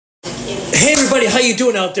Hey everybody, how you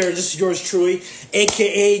doing out there? This is yours truly,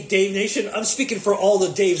 aka Dave Nation. I'm speaking for all the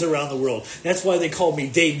Daves around the world. That's why they call me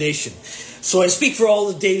Dave Nation. So I speak for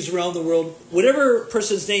all the Daves around the world. Whatever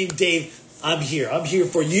person's named Dave, I'm here. I'm here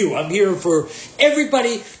for you. I'm here for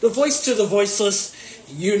everybody. The voice to the voiceless.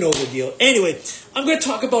 You know the deal. Anyway, I'm going to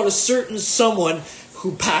talk about a certain someone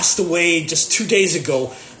who passed away just 2 days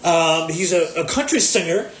ago. He's a country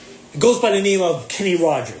singer. He goes by the name of Kenny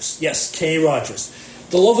Rogers. Yes, Kenny Rogers.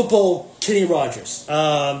 The lovable Kenny Rogers.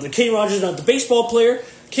 The Kenny Rogers, not the baseball player.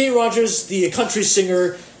 Kenny Rogers, the country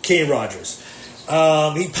singer, Kenny Rogers.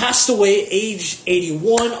 He passed away age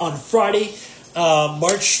 81 on Friday,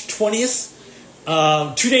 March 20th,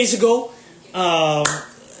 2 days ago.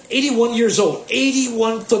 81 years old.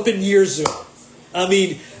 81 flipping years old. I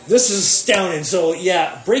mean, this is astounding. So,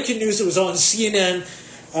 yeah, breaking news. It was on CNN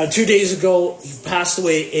 2 days ago. He passed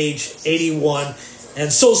away age 81. And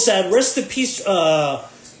so sad. Rest in peace,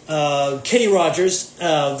 Kenny Rogers.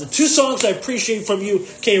 The two songs I appreciate from you,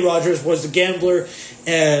 Kenny Rogers, was The Gambler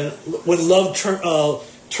and When Love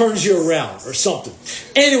Turns You Around, or something.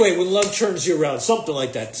 Anyway, When Love Turns You Around, something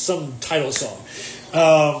like that. Some title song.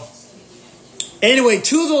 Anyway,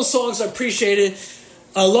 two of those songs I appreciated.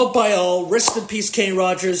 Loved by all. Rest in peace, Kenny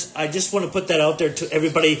Rogers. I just want to put that out there to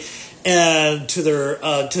everybody and to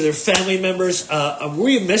their family members.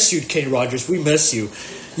 We miss you, Kenny Rogers. We miss you.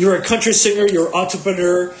 You're a country singer. You're an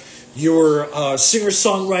entrepreneur. You're a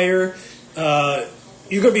singer-songwriter.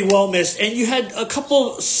 You're going to be well missed. And you had a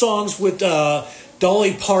couple songs with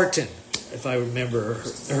Dolly Parton, if I remember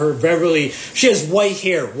her Beverly. She has white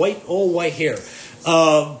hair, white hair.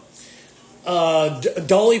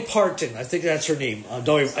 Dolly Parton, I think that's her name.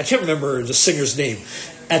 Dolly, I can't remember the singer's name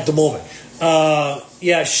at the moment.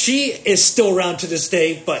 Yeah, she is still around to this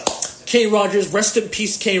day. But Kenny Rogers, rest in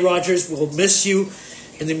peace, Kenny Rogers. We'll miss you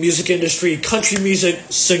in the music industry. Country music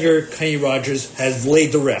singer Kenny Rogers has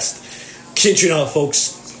laid to rest. Kid you not,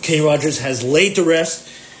 folks, Kenny Rogers has laid to rest.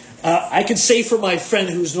 I can say for my friend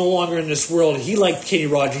who's no longer in this world, he liked Kenny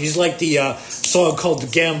Rogers. He's like the song called The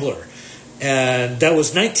Gambler. And that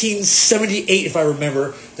was 1978, if I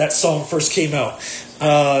remember, that song first came out.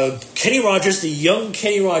 Kenny Rogers, the young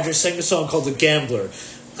Kenny Rogers, sang a song called The Gambler.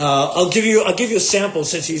 I'll give you a sample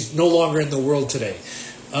since he's no longer in the world today.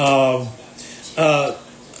 No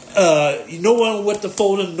one with the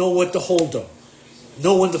fold him, no one to hold him.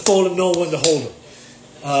 No one to fold him, no one to hold him.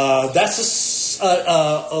 That's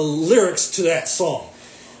a lyrics to that song.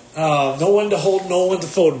 No one to hold, no one to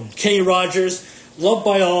fold him. Kenny Rogers, loved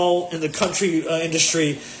by all in the country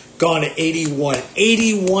industry, gone at 81.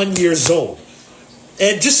 81 years old.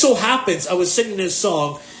 And it just so happens, I was singing this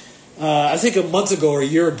song, I think a month ago or a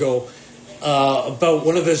year ago, about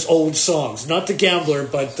one of his old songs. Not The Gambler,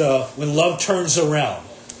 but When Love Turns Around.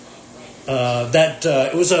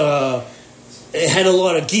 It had a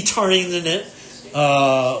lot of guitaring in it.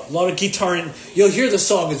 A lot of guitaring. You'll hear the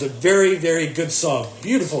song. It's a very, very good song.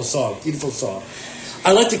 Beautiful song. Beautiful song.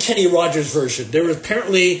 I like the Kenny Rogers version. There was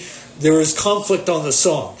conflict on the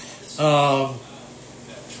song.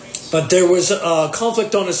 But there was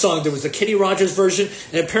conflict on the song. There was the Kenny Rogers version,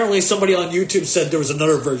 and apparently somebody on YouTube said there was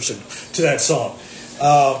another version to that song.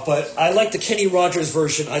 But I like the Kenny Rogers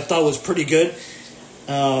version. I thought it was pretty good.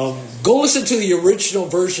 Go listen to the original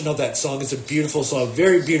version of that song. It's a beautiful song,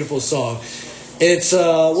 very beautiful song. It's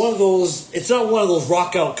one of those. It's not one of those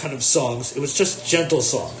rock out kind of songs. It was just a gentle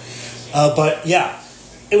song. But yeah,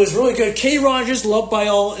 it was really good. Kenny Rogers, loved by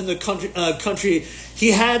all in the country. He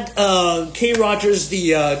had Kenny Rogers,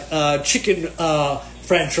 the chicken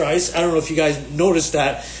franchise. I don't know if you guys noticed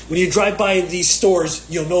that. When you drive by these stores,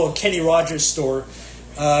 you'll know a Kenny Rogers store.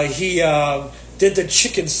 He did the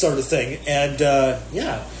chicken sort of thing, and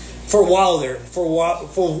yeah, for a while there,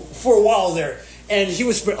 and he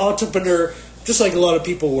was an entrepreneur, just like a lot of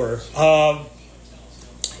people were.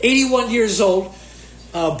 81 years old,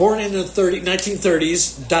 born in the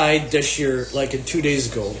 1930s, died this year, like in 2 days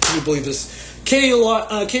ago. Can you believe this? Kenny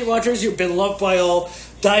Rogers, you've been loved by all,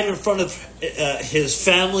 died in front of his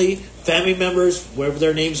family members, whatever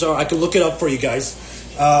their names are. I can look it up for you guys.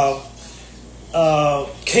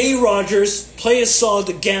 Kenny Rogers, play a song,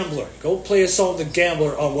 The Gambler. Go play a song, The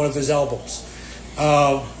Gambler, on one of his albums.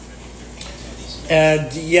 When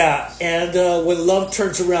Love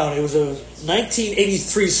Turns Around, it was a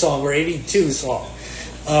 1983 song or 82 song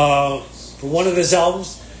for one of his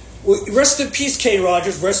albums. Rest in peace, Kenny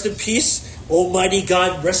Rogers. Rest in peace, Almighty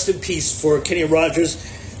God. Rest in peace for Kenny Rogers.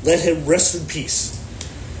 Let him rest in peace.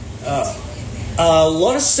 A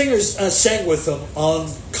lot of singers sang with him on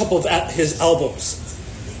a couple of his albums,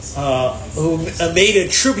 who made a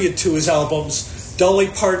tribute to his albums. Dolly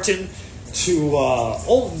Parton,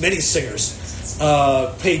 many singers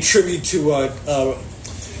pay tribute to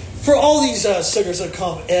for all these singers that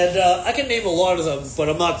come, and I can name a lot of them, but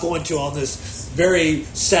I'm not going to on this very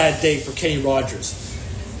sad day for Kenny Rogers.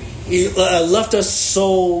 He left us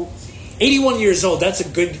 81 years old. That's a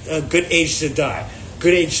good age to die.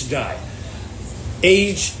 Good age to die.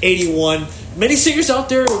 Age 81. Many singers out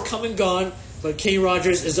there are come and gone, but Kenny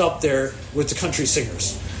Rogers is up there with the country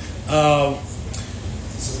singers.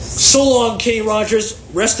 So long, Kenny Rogers.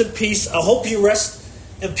 Rest in peace. I hope you rest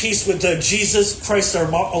in peace with Jesus Christ, our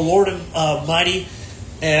Lord and Mighty,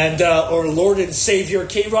 and our Lord and Savior.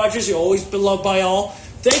 Kenny Rogers, you've always been loved by all.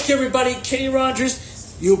 Thank you, everybody. Kenny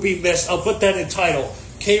Rogers, you'll be missed. I'll put that in title.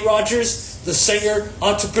 Kenny Rogers, the singer,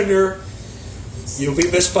 entrepreneur, you'll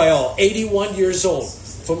be missed by all. 81 years old.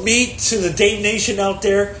 From me to the Dave Nation out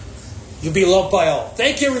there, you'll be loved by all.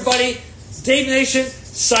 Thank you, everybody. Dave Nation,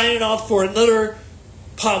 signing off for another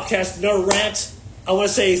podcast, another rant. I want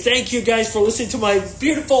to say thank you guys for listening to my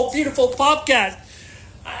beautiful, beautiful podcast.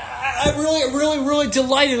 I'm really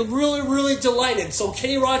delighted. Really delighted. So,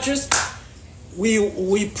 Kenny Rogers,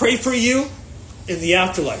 we pray for you in the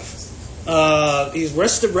afterlife. He's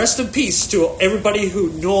rest in peace to everybody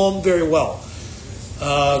who know him very well.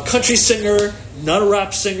 Country singer, not a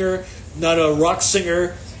rap singer, not a rock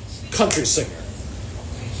singer, country singer.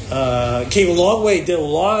 Came a long way. Did a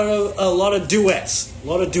lot of duets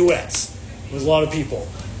with a lot of people.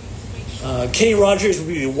 Kenny Rogers will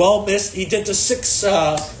be well missed. He did the Six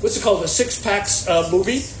Packs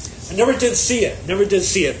movie. I never did see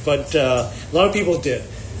it, but a lot of people did.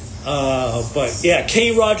 But yeah,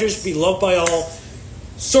 Kenny Rogers, be loved by all.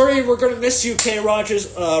 Sorry, we're going to miss you, Kenny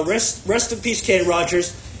Rogers. Rest in peace, Kenny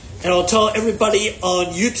Rogers. And I'll tell everybody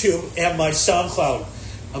on YouTube and my SoundCloud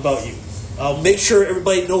about you. I'll make sure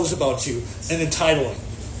everybody knows about you and the titling.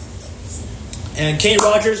 And Kenny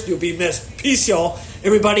Rogers, you'll be missed. Peace, y'all.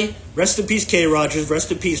 Everybody, rest in peace, Kenny Rogers.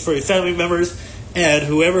 Rest in peace for your family members and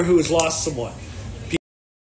whoever who has lost someone.